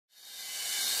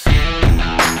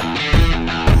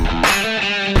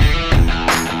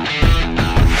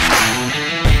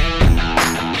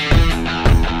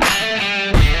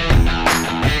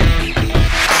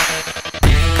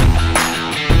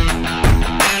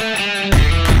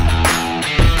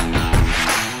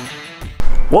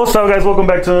What's up, guys? Welcome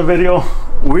back to the video.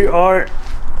 We are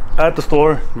at the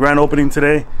store, grand opening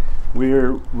today.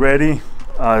 We're ready.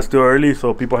 It's still early,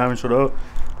 so people haven't showed up,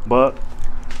 but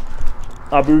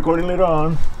I'll be recording later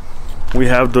on. We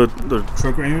have the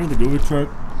truck right here, the Google truck,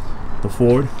 the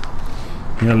Ford.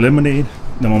 We have lemonade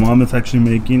that my mom is actually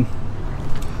making,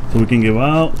 so we can give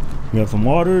out. We have some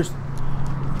waters,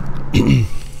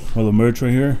 all the merch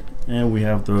right here, and we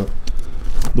have the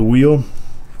wheel.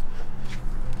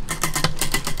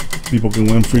 People can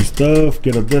win free stuff,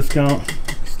 get a discount,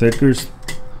 stickers,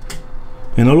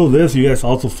 and all of this you guys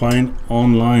also find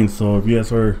online. So if you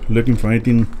guys are looking for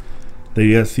anything that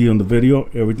you guys see on the video,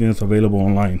 everything is available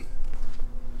online.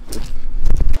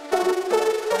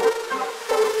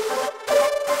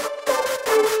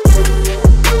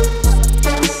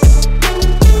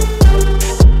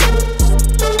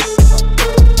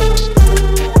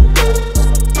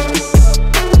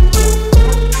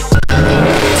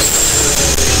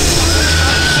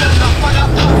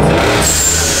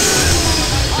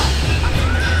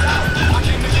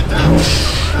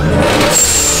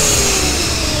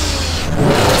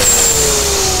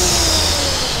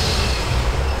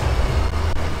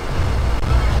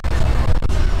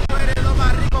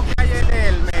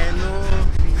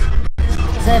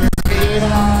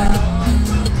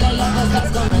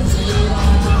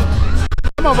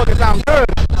 Motherfucker sound good.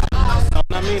 No,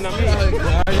 not me.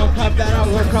 Alright, don't crop that out.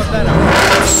 We'll crop that out.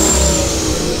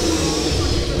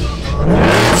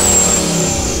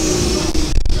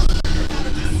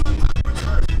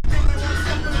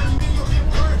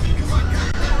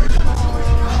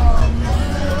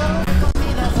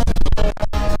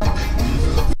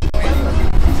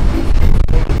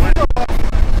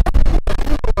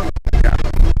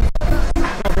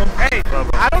 Hey,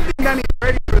 I don't think Danny's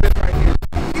ready for this right here.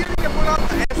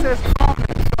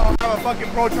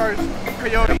 Fucking Pro Charge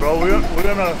Coyote. Yeah, bro, we're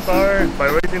gonna start by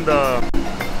raising the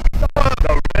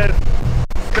red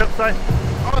step side.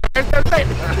 Oh, the red step side.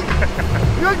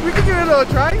 We can give it a little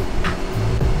try. You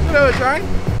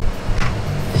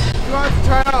want to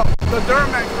try out the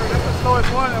Duramax first? That's the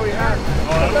slowest one that we have.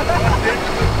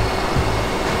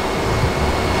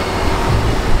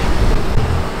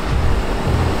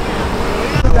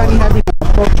 Danny having a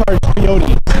Pro Charge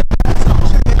Coyote.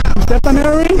 Stepped on it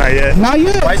already? Not yet. Not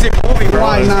yet? Why is it moving, bro?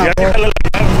 Why not, bro?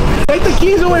 Take the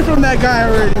keys away from that guy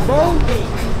already, bro.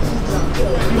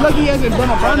 You're lucky he hasn't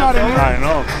burned a burnout in here. I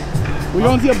know. We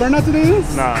gonna see a burnout today?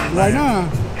 Nah. Why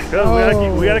not?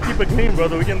 Because we gotta keep it clean,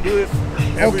 brother. We can do this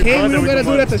every okay, we month, don't gotta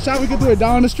do it at the shop. We can do it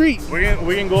down on the street. We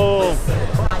can go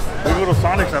to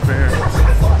Sonic's after here.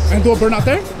 And do a burnout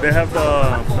there? They have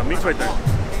the meats right there.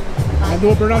 And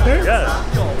do a burnout there? Yeah.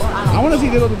 I wanna see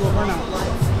Diddle do a burnout.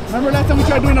 Remember last time we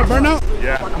tried doing a burnout?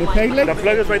 Yeah. The peg leg? The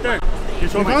plug is right there. You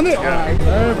showed me. Found it? Yeah. Alright,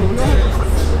 perfect.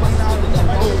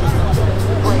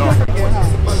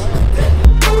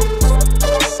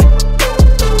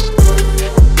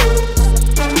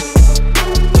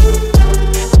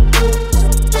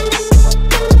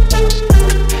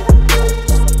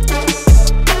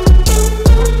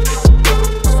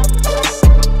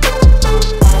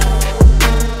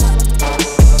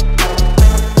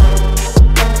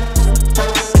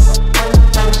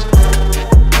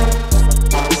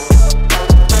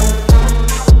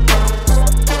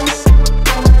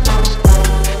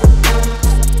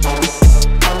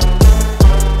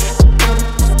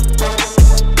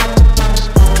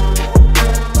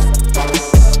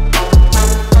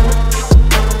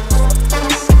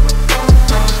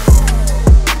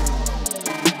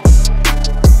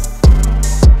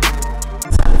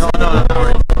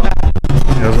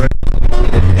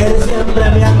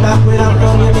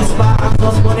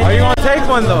 Are you gonna take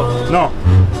one though? No.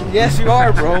 Yes, you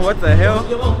are, bro. What the hell?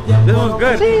 This one's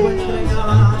good.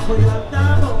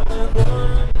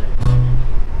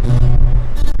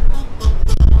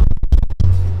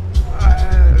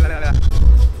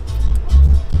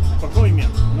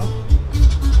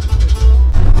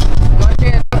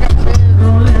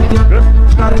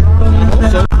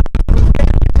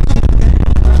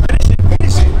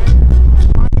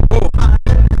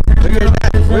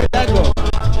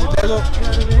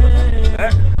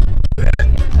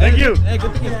 Thank you. Hey,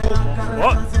 good thing it's cool.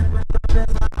 What?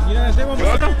 You know, take one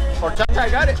more. Horchata, I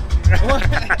got it.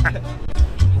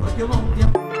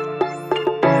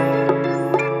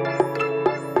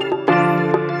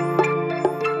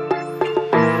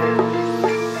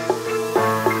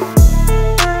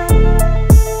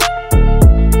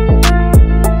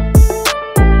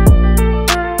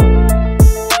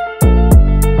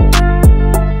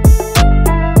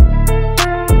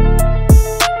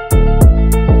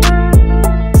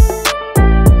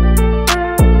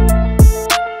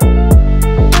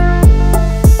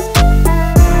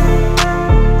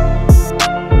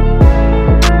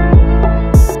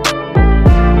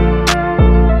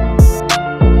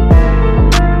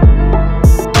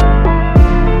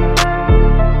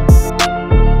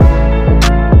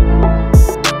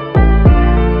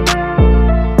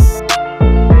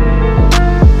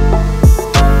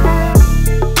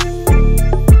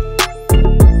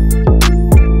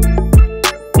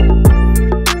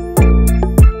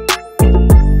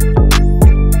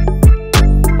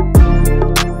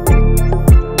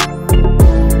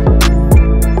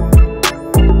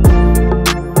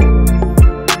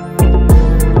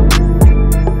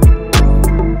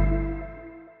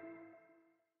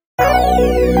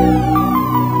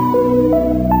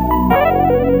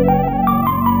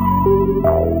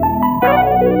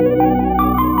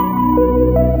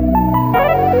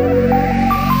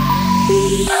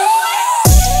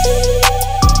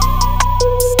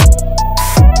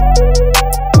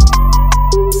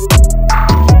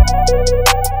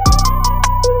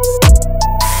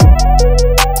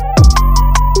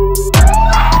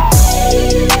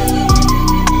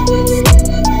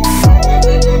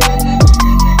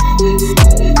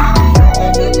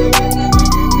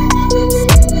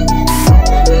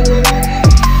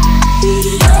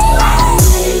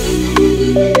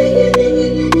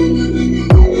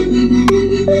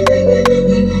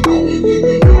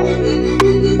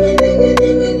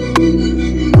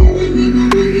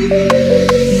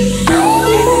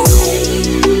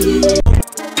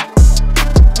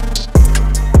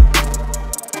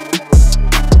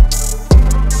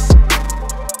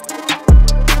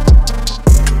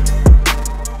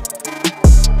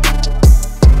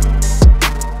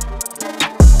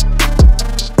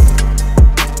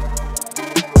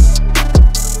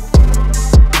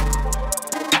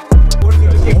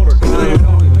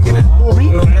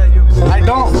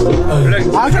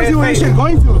 I was trying to see where this shit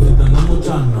going to.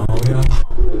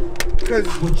 Because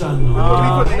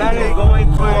that is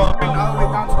going to all the way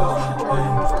down to the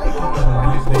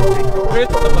supercharger. Where's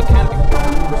the mechanic?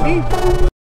 Me?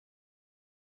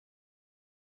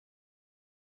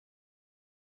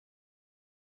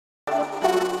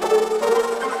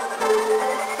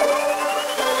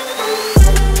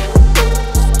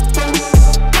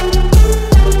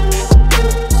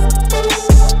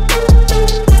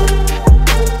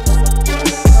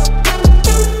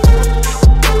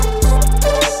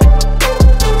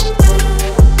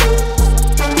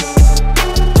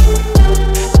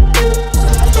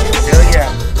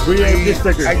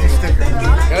 Sticker. I just sticker.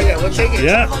 Hell yeah, we'll take it.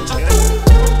 Yeah.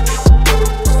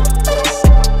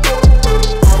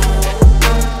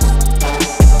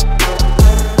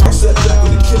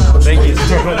 Thank you.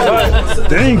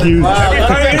 Thank you.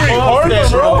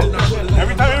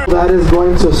 That is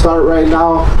going to start right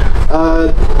now.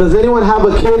 Does anyone have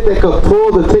a kid that could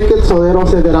pull the ticket so they don't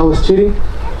say that I was cheating?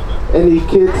 Any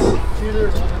kids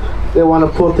that want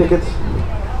to pull tickets?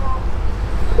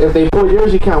 If they pull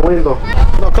yours, you can't win though.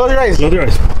 No, close your eyes. Close your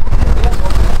eyes.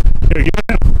 Here, give it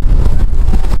to him.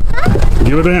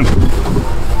 Give it to him.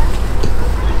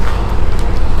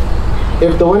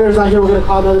 If the winner's not here, we're gonna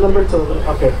call another number to.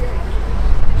 Okay.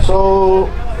 So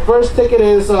first ticket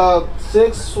is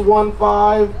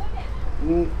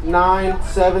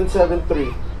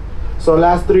 6159773. So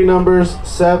last three numbers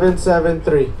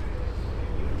 773.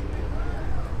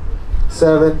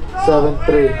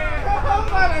 773.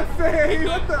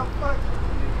 What the fuck?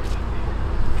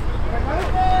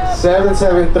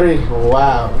 773.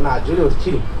 Wow. Nah, Julie was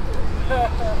cheating.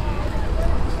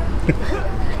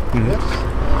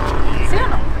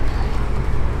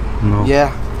 No. Yeah.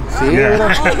 See?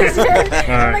 Yeah.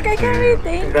 I'm like, I can't read.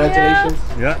 Thank Congratulations.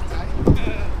 Yeah.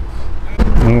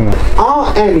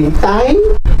 Oh, anytime.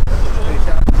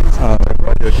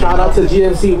 Shout out to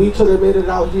GMC Weecho that made it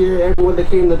out here. Everyone that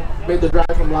came to made the drive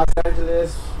from Los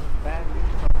Angeles,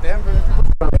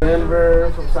 from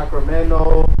Denver, from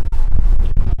Sacramento.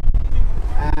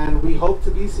 And we hope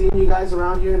to be seeing you guys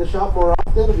around here in the shop more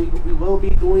often. We will be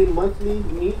doing monthly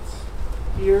meets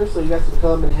here, so you guys can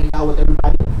come and hang out with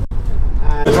everybody.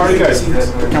 How are you guys?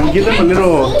 Can we give them a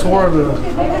little tour of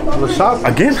the shop?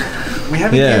 Again? We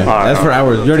haven't Yeah, that's for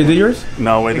hours. You already did yours?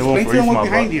 No, wait, Explain to them what's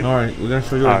behind you. All right, we're gonna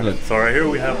show yours. Alright, Look. so right here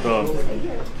we have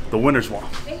the winner's wall.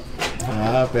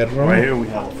 Ah, perro. Right here we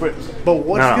have Fritz. But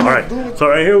what's Now, gonna alright. do? So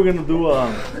right here we're gonna do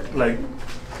like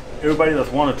everybody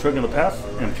that's won a truck in the past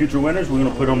and future winners. We're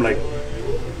gonna put them like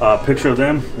a picture of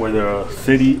them where their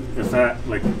city is at.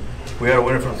 Like we had a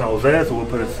winner from San Jose, so we'll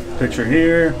put his picture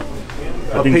here.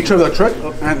 A picture of the truck?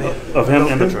 And of him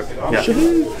in the truck. Yeah.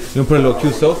 You gonna put a little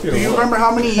cute selfie? do you remember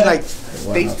how many like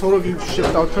states total you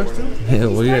shipped out trucks to? Yeah,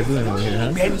 what are you guys doing over here,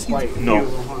 huh? No.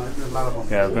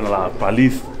 Yeah, it's been a lot. At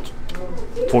least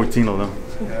 14 of them.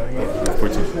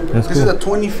 14. That's This is cool. the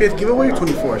 25th giveaway or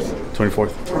 24th?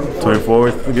 24th.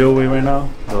 24th giveaway right now.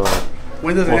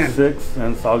 When does it end? 06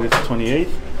 and it's August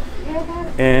 28th.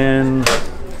 And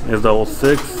it's the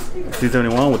 06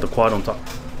 C71 with the quad on top.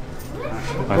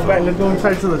 Go back, let's go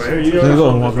inside to the shop. Let's go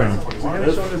and walk around.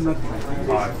 Let's show them nothing.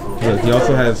 Look, he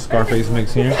also has Scarface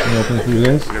mix here. Let me open it for you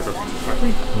guys.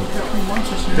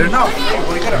 They're not.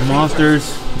 Hey, we got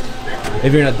Monsters.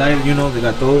 If you're in a diet, you know they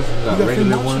got those. They got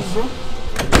regular ones.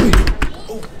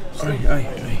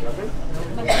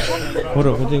 Hold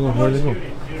up, where they go?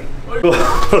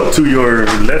 To your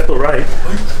left or right,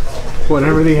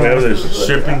 whatever they we have have. the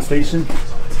shipping station.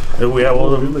 Then we have all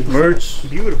the merch,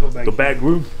 Beautiful bag. the back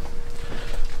room.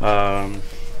 Yeah,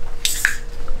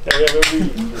 we have every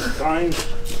size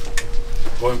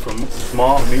going from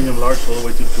small, medium, large, all the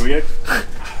way to 3X.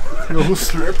 Who's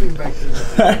slurping back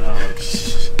there?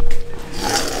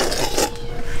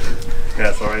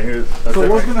 Yeah, so right here. That's So it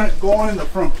what's right. gonna go on in the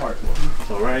front part?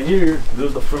 So right here, this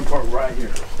is the front part right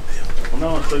here. Well,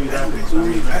 now I'll show you that.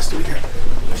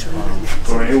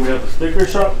 So right here we have the sticker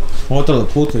shop. Hold on the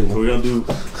pool So table. we're gonna do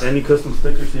any custom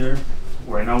stickers here.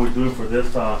 Right now we're doing for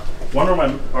this. One of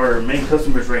our main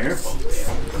customers right here.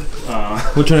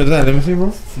 Which one is that? Let me see,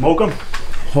 bro. Smoke 'em.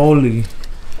 Holy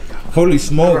Never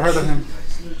smokes. heard of him.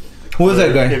 Who is that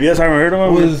If guy? you guys haven't heard of him,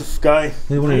 Who it's is- this guy.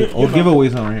 He's one of your old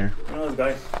giveaways on here. You know this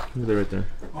guy. Look at that right there.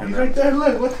 Oh, he's right there.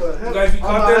 Look, what the hell? Guys, we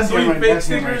caught them that's him doing right- fake that's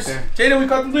him right stickers. there. Jada, we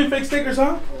caught them doing fake stickers,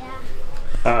 huh?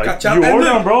 Cachao. You And ordered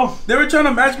look, them, bro. They were trying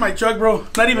to match my truck, bro.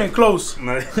 Not even close. Look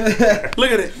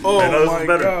at it. Oh I know this my is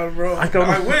better. god, bro. I don't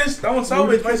know. I wish that one's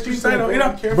salvage. My street side. Bro,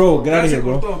 get out of here,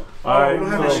 bro. Alright, we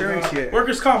don't have so- insurance yet.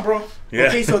 Workers' comp, bro. Yeah.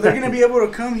 Okay, so they're gonna be able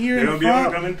to come here They're gonna in be able to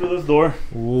front. come in through this door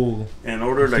Ooh. and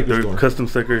order like Sticker their store. custom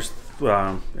stickers,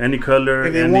 any color.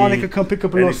 If they any, want, they could come pick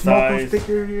up a little any smoke size.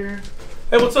 sticker here.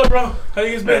 Hey, what's up, bro? How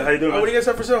you guys been? Hey, how you doing, What do man? you guys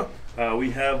have for sale?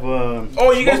 We have.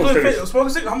 Oh, you guys smoking doing stickers. smoking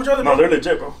stickers? How much are they? No, bro? they're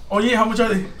legit, bro. Oh yeah, how much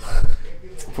are they?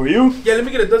 For you, Yeah, let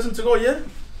me get a dozen to go. Yeah.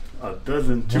 a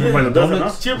dozen. Cheaper Yeah. by the dozen,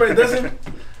 huh? Cheaper by a dozen.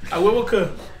 A huevo que.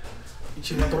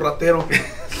 Pinche vato ratero.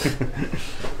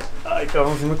 Ay,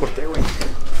 cabrón, sí me corté, güey.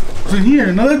 What's in here?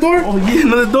 Another door? Oh yeah,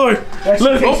 another door.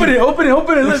 Look, open it. Look,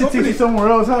 open it. somewhere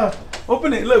else, huh?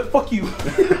 Open it. Look, fuck you.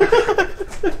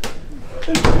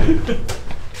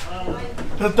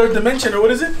 The third dimension, or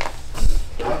what is it?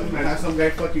 Have some guy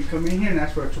fucking come in here and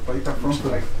ask for a chupadita from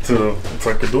like. So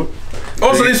I could do it.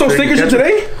 Oh, so they sold stickers here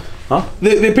today? Huh?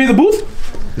 They pay the booth?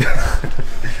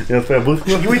 Yes, I boost.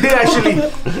 We did actually.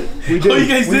 We did. Oh, you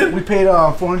guys did? We paid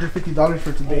 $450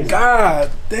 for today. God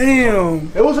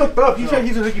damn. It was hooked up. He said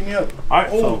he's hooking me up. All right,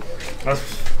 so that's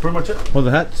pretty much it. What's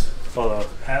the hats? So the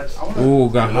hats. Ooh,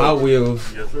 got Hot Wheels.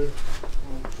 Yes, sir.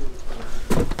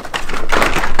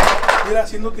 Mira,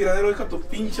 haciendo tiradero, deja tu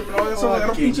pinche. No hagas eso, agarra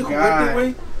un pinche Fucking juguete, God.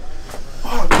 güey.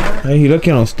 Oh, God. Hey, he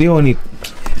looking on steel and he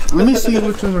Let me see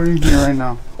which ones are in here right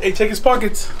now. Hey, check his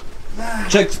pockets.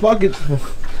 checks pockets.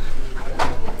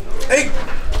 Hey,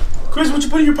 Chris, what you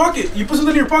put in your pocket? You put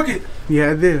something in your pocket.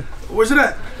 Yeah, I did. Where's it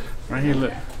at? Right here,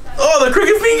 look. Oh, the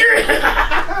crooked finger.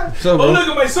 What's up, Oh, bro? look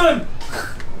at my son.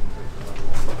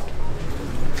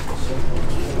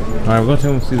 Alright, we're gonna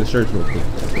tell him to see the shirts real quick.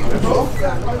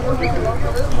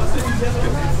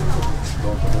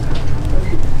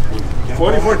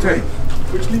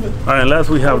 All right, last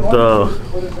we have the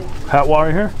hat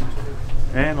wire here,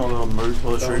 and all the merch,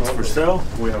 all the shirts for sale.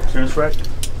 We have clearance rack.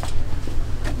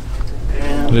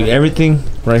 And Look, everything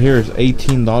right here is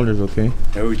 $18, okay?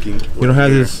 everything. You don't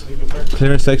have this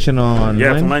clearance section on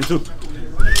Yeah, from 9 too.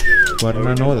 Why did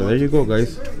I know that? There you go,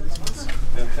 guys.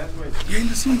 Behind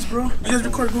the scenes, bro. You guys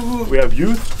record Google. We have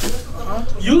youth,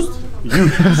 Used? for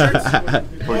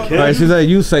Alright, kids, see that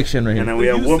used section right and here. then we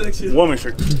have youth section. woman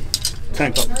shirt,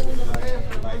 tank top,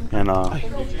 and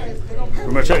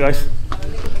pretty much it, guys.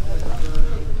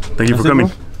 Thank you for coming.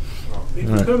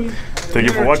 Thank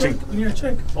you for watching. You need a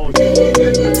check.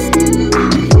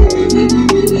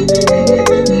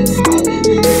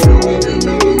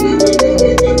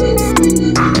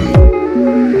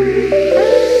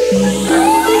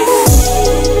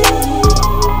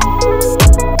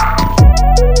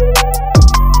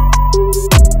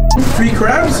 Free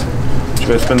crabs?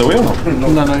 Should I spin the wheel? No,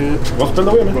 We'll spin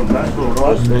the wheel,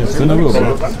 man. Spin the wheel,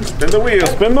 bro. Spin the wheel,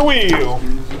 spin the wheel.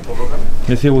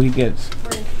 Let's see what he gets.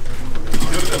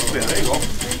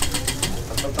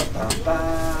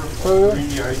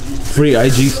 Free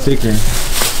IG sticker.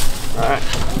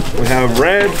 We have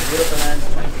red.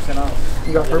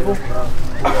 You got purple?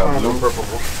 Blue, purple.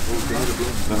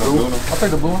 I'll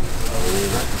take the blue one.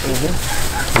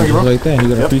 Just like that, he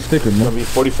got a free sticker, It'll man. be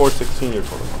 4416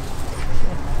 years old.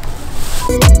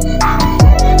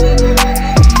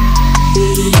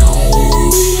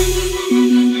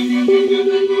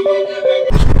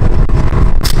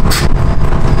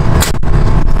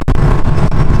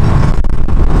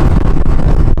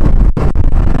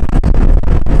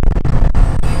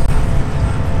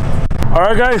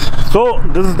 Alright guys, so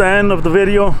this is the end of the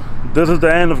video. This is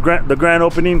the end of the grand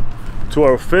opening to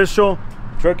our official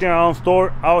Trucking Around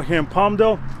store out here in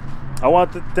Palmdale. I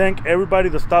want to thank everybody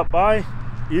that stopped by.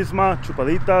 Isma,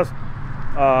 Chupaditas,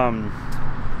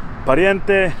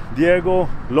 Pariente, Diego,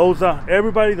 Loza,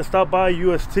 everybody that stopped by,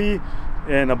 UST,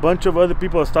 and a bunch of other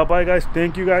people that stopped by, guys.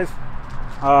 Thank you guys.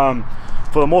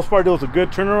 For the most part, it was a good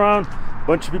turnaround. A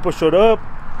bunch of people showed up.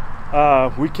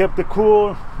 We kept it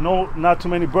cool, not too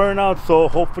many burnouts, so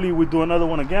hopefully we do another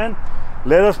one again.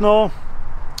 Let us know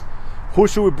who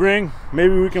should we bring.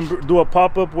 Maybe we can do a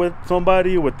pop-up with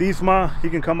somebody, with Isma. He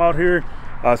can come out here,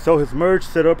 sell his merch,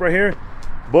 set up right here.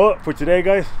 But for today,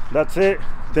 guys, that's it.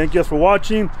 Thank you guys for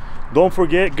watching. Don't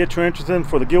forget, get your interest in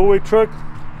for the giveaway truck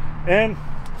and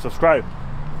subscribe.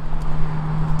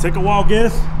 Take a wild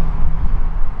guess.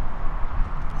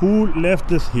 Who left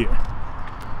this here?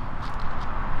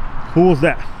 Who was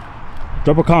that?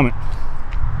 Drop a comment.